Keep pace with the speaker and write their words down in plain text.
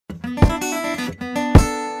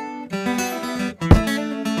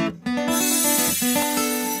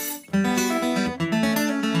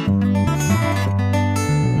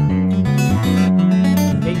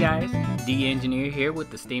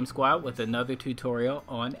the Steam Squad with another tutorial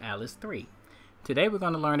on Alice 3. Today we're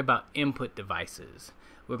going to learn about input devices.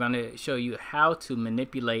 We're going to show you how to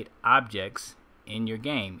manipulate objects in your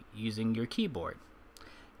game using your keyboard.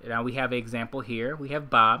 Now we have an example here. We have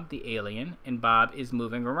Bob the alien, and Bob is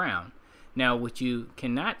moving around. Now what you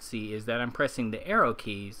cannot see is that I'm pressing the arrow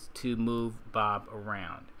keys to move Bob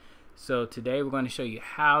around. So today we're going to show you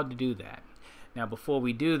how to do that. Now before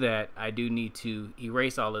we do that, I do need to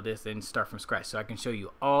erase all of this and start from scratch so I can show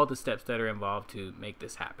you all the steps that are involved to make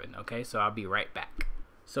this happen. Okay, so I'll be right back.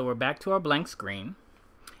 So we're back to our blank screen,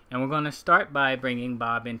 and we're going to start by bringing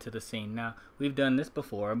Bob into the scene. Now we've done this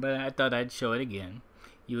before, but I thought I'd show it again.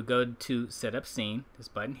 You would go to Setup Scene, this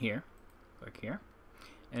button here, click here,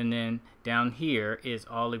 and then down here is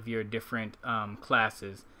all of your different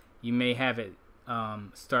classes. You may have it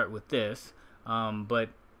start with this, but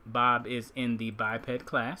Bob is in the biped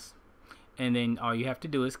class, and then all you have to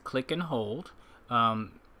do is click and hold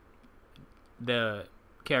the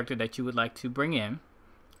character that you would like to bring in.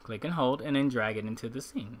 Click and hold, and then drag it into the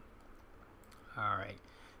scene. Alright,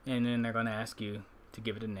 and then they're going to ask you to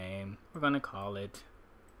give it a name. We're going to call it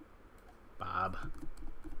Bob.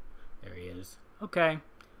 There he is. Okay,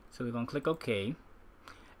 so we're going to click OK,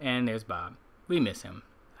 and there's Bob. We miss him.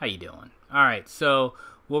 How you doing? Alright, so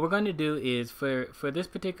what we're going to do is for this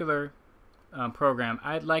particular program,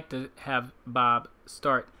 I'd like to have Bob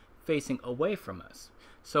start facing away from us.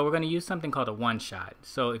 So we're going to use something called a one-shot.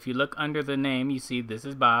 So if you look under the name, you see this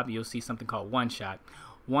is Bob. You'll see something called one-shot.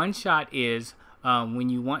 One-shot is when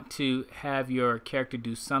you want to have your character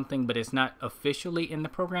do something, but it's not officially in the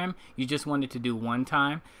program. You just want it to do one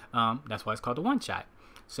time. That's why it's called a one-shot.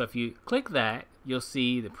 So if you click that, you'll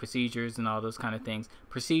see the procedures and all those kind of things.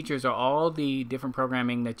 Procedures are all the different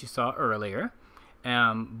programming that you saw earlier,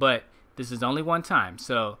 but this is only one time.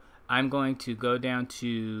 So I'm going to go down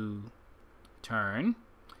to turn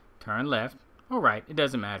left or right, it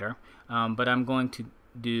doesn't matter, but I'm going to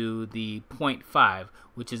do the 0.5,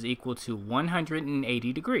 which is equal to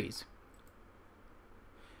 180 degrees.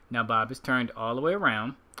 Now Bob is turned all the way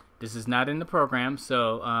around. This is not in the program,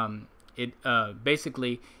 so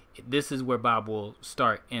basically this is where Bob will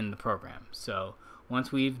start in the program. So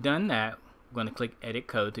once we've done that, we're going to click Edit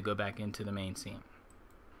Code to go back into the main scene.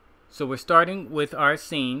 So we're starting with our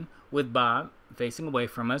scene with Bob facing away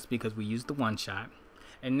from us because we used the one shot,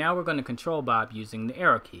 and now we're going to control Bob using the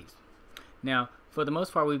arrow keys. Now for the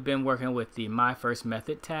most part, we've been working with the My First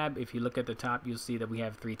Method tab. If you look at the top, you'll see that we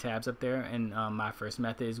have 3 tabs up there, and My First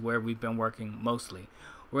Method is where we've been working mostly.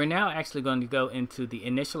 We're now actually going to go into the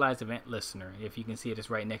Initialize Event Listener. If you can see it, it's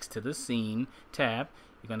right next to the Scene tab.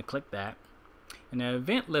 You're going to click that. And the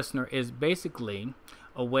Event Listener is basically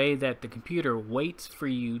a way that the computer waits for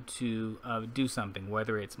you to do something,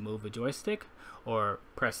 whether it's move a joystick or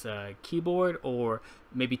press a keyboard, or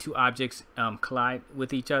maybe 2 objects collide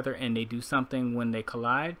with each other and they do something when they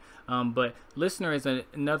collide. But listener is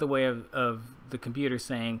another way of the computer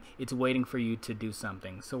saying it's waiting for you to do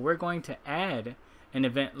something. So we're going to add an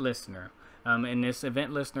event listener, and this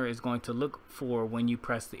event listener is going to look for when you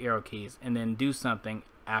press the arrow keys and then do something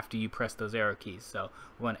after you press those arrow keys. So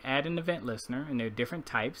we're going to add an event listener, and there are different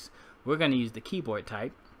types. We're going to use the keyboard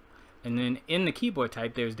type, and then in the keyboard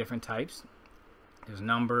type there's different types. There's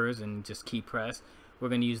numbers and just key press. We're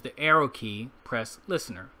going to use the arrow key press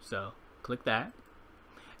listener. So click that,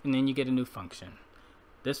 and then you get a new function.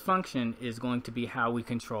 This function is going to be how we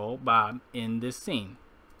control Bob in this scene.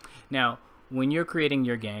 Now when you're creating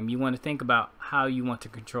your game, you want to think about how you want to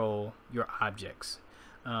control your objects.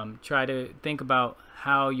 Try to think about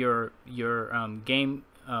how your gamers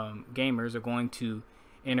are going to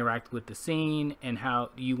interact with the scene and how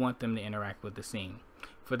you want them to interact with the scene.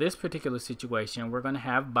 For this particular situation, we're going to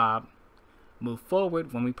have Bob move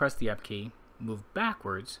forward when we press the up key, move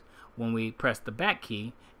backwards when we press the back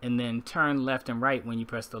key, and then turn left and right when you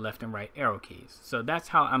press the left and right arrow keys. So that's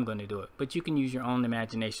how I'm going to do it, but you can use your own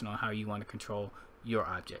imagination on how you want to control your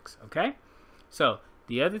objects. Okay, so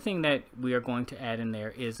the other thing that we are going to add in there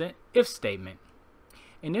is an if statement.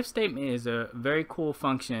 An if statement is a very cool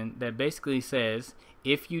function that basically says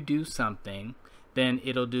if you do something, then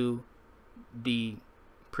it'll do the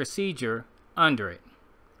procedure under it.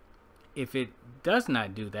 If it does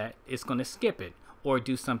not do that, it's going to skip it or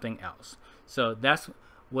do something else. So that's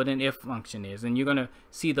what an if function is, and you're going to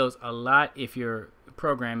see those a lot if you're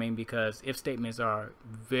programming, because if statements are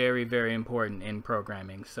very, very important in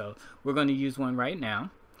programming. So we're going to use one right now,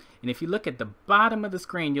 and if you look at the bottom of the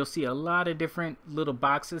screen, you'll see a lot of different little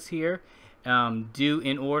boxes here. Do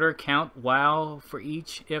in order, count, while, for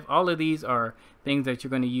each, if. All of these are things that you're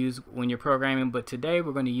going to use when you're programming, but today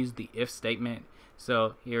we're going to use the if statement.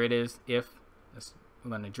 So here it is, if. Let's we're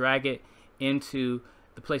going to drag it into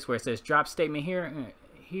the place where it says drop statement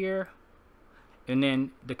here, and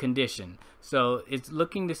then the condition. So it's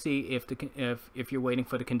looking to see if you're waiting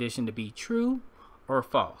for the condition to be true or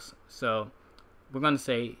false. So we're going to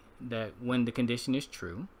say that when the condition is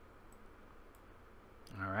true.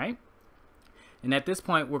 All right. And at this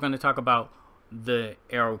point, we're going to talk about the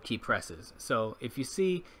arrow key presses. So if you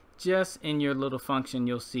see just in your little function,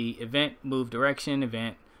 you'll see event move direction,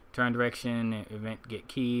 event turn direction, event get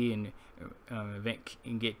key, and event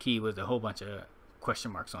get key with a whole bunch of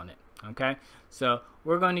question marks on it. Okay, so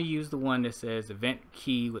we're going to use the one that says event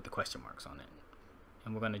key with the question marks on it,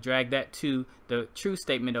 and we're going to drag that to the true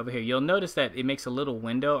statement over here. You'll notice that it makes a little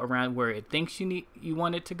window around where it thinks you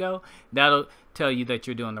want it to go. That'll tell you that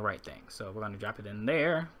you're doing the right thing. So we're going to drop it in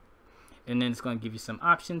there, and then it's going to give you some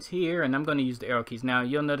options here, and I'm going to use the arrow keys. Now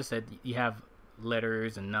you'll notice that you have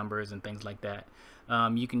letters and numbers and things like that.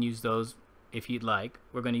 You can use those if you'd like.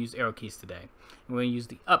 We're going to use arrow keys today. We're going to use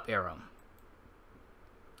the up arrow.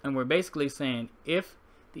 And we're basically saying if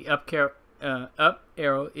the up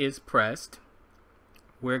arrow is pressed,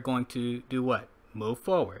 we're going to do what? Move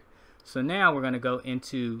forward. So now we're going to go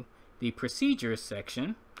into the procedures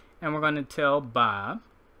section, and we're going to tell Bob,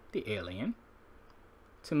 the alien,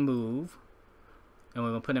 to move, and we're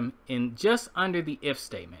going to put him in just under the if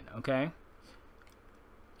statement, okay?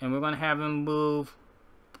 And we're going to have him move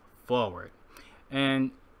forward. And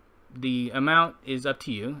the amount is up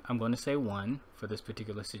to you. I'm going to say 1 for this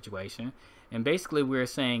particular situation. And basically we're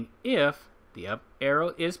saying if the up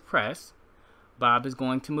arrow is pressed, Bob is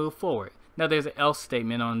going to move forward. Now there's an else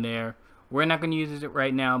statement on there. We're not going to use it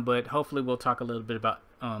right now, but hopefully we'll talk a little bit about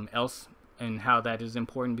else and how that is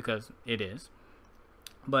important, because it is.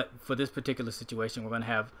 But for this particular situation, we're going to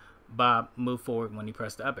have Bob move forward when he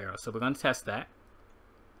pressed the up arrow. So we're going to test that.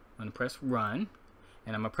 I'm going to press run,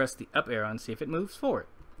 and I'm going to press the up arrow and see if it moves forward.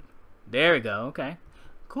 There we go. Okay,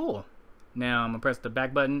 cool. Now I'm going to press the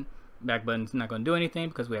back button. Back button's not going to do anything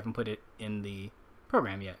because we haven't put it in the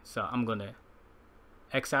program yet. So I'm going to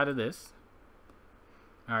X out of this.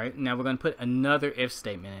 All right, now we're going to put another if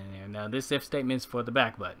statement in there. Now this if statement is for the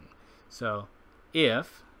back button. So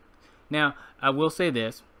if, now I will say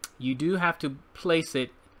this, you do have to place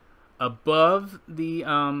it above the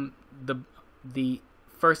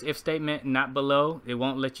first if statement, not below. It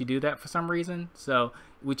won't let you do that for some reason. So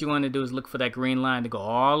what you want to do is look for that green line to go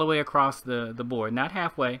all the way across the board, not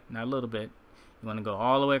halfway, not a little bit. You want to go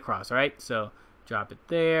all the way across. All right, so drop it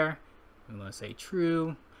there. We're going to say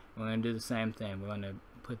true. We're going to do the same thing. We're going to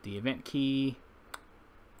put the event key,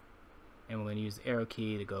 and we're going to use the arrow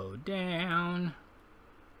key to go down.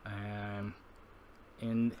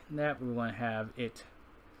 In that, we want to have it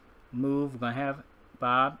move. We're going to have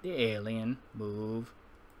Bob the alien move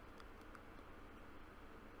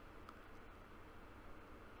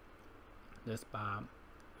this Bob.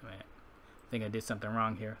 I think I did something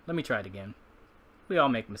wrong here. Let me try it again. We all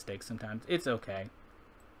make mistakes sometimes. It's okay.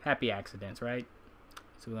 Happy accidents, right?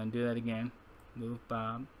 So we're going to do that again. Move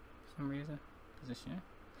Bob for some reason. Position.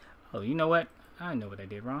 Oh, you know what? I know what I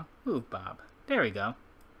did wrong. Move Bob. There we go.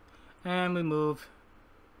 And we move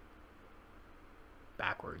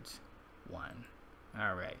backwards 1.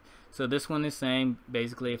 Alright. So this one is saying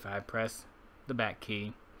basically if I press the back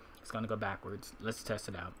key, it's going to go backwards. Let's test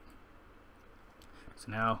it out.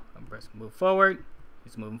 So now I'm pressing move forward.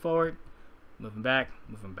 It's moving forward. Moving back,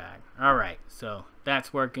 moving back. All right, so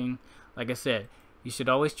that's working. Like I said, you should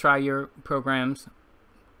always try your programs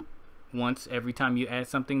once every time you add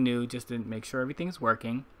something new, just to make sure everything's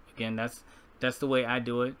working. Again, that's the way I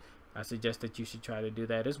do it. I suggest that you should try to do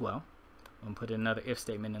that as well. I'm gonna put another if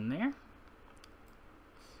statement in there.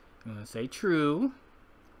 I'm gonna say true,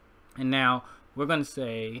 and now we're gonna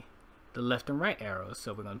say the left and right arrows.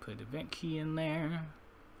 So we're gonna put the event key in there.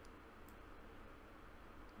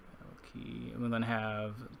 We're going to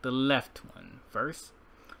have the left one first,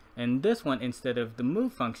 and this one, instead of the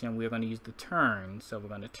move function, we're going to use the turn. So we're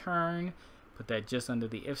going to turn, put that just under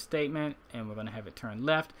the if statement, and we're going to have it turn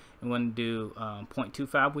left, and we're going to do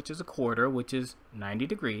 0.25, which is a quarter, which is 90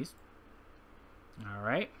 degrees. All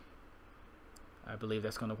right, I believe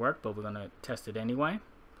that's going to work, but we're going to test it anyway.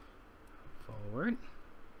 Forward,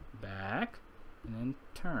 back, and then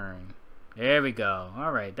turn. There we go.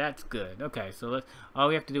 All right, that's good. Okay, so all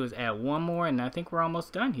we have to do is add one more, and I think we're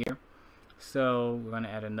almost done here. So we're going to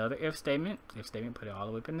add another if statement. If statement, put it all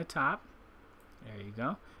the way up in the top. There you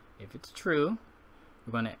go. If it's true,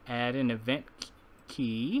 we're going to add an event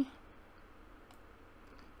key,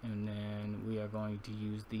 and then we are going to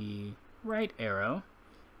use the right arrow.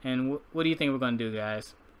 And what do you think we're going to do,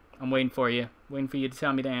 guys? I'm waiting for you. Waiting for you to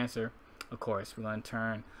tell me the answer. Of course, we're going to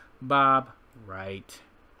turn Bob right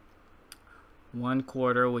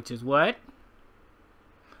 1/4, which is what?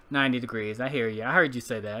 90 degrees. I hear you. I heard you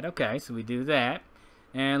say that. Okay, so we do that.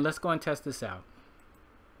 And let's go and test this out.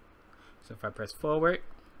 So if I press forward,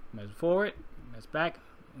 moves forward, moves back,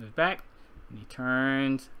 and he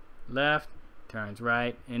turns left, turns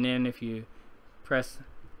right, and then if you press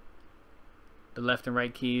the left and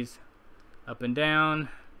right keys up and down,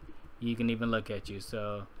 you can even look at you.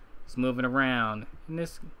 So it's moving around, and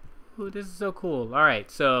this is so cool. All right,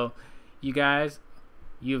 so you guys,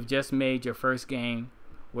 you've just made your first game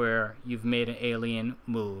where you've made an alien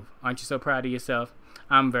move. Aren't you so proud of yourself?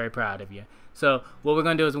 I'm very proud of you. So what we're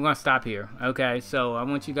gonna do is we're gonna stop here. Okay, so I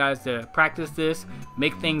want you guys to practice this,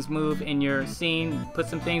 make things move in your scene, put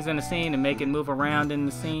some things in the scene and make it move around in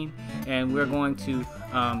the scene, and we're going to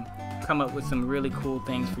come up with some really cool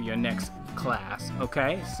things for your next class.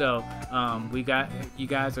 Okay, so you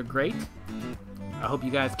guys are great. I hope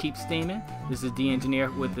you guys keep steaming. This is D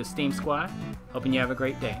Engineer with the Steam Squad. Hoping you have a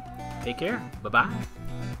great day. Take care. Bye-bye.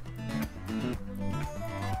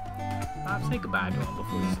 Bob, say goodbye to him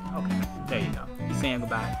before you say, okay, there you go. He's saying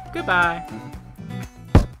goodbye. Goodbye.